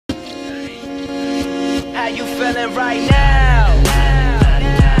you feeling right now?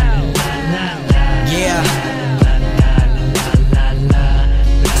 Yeah,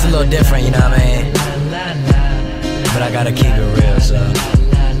 it's a little different, you know what I mean? But I gotta keep it real, so.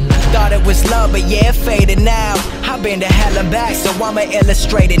 Thought it was love, but yeah, it faded now. I've been to hell and back, so I'ma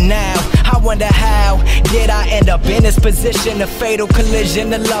illustrate it now. I wonder how did I end up in this position? A fatal collision,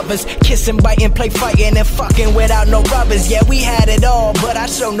 the lovers kissing, biting, play fighting, and fucking without no rubbers. Yeah, we had it all, but I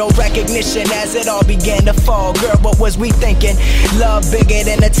show no recognition as it all began to fall. Girl, what was we thinking? Love bigger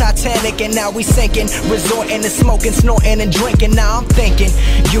than the Titanic, and now we sinking, resorting to smoking, snorting, and drinking. Now I'm thinking,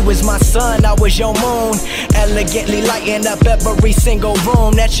 you was my sun, I was your moon, elegantly lighting up every single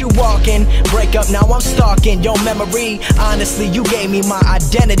room that you walk in. Break up, now I'm stalking your memory. Honestly, you gave me my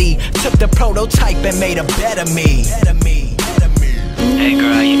identity, took the prototype and made a better me. Hey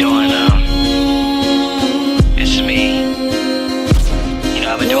girl, how you doing? It's me. You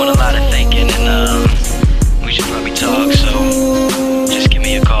know, I've been doing a lot of thinking, and we should probably talk, so just give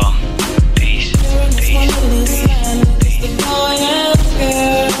me a call. Peace, peace, peace, peace.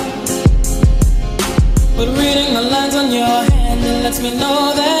 But reading the lines on your hand, it lets me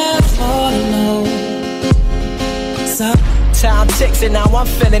know there's more to know. Time ticks and now I'm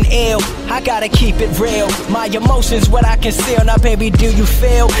feeling ill. I gotta keep it real. My emotions, what I conceal. Now baby, do you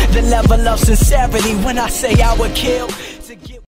feel the level of sincerity when I say I would kill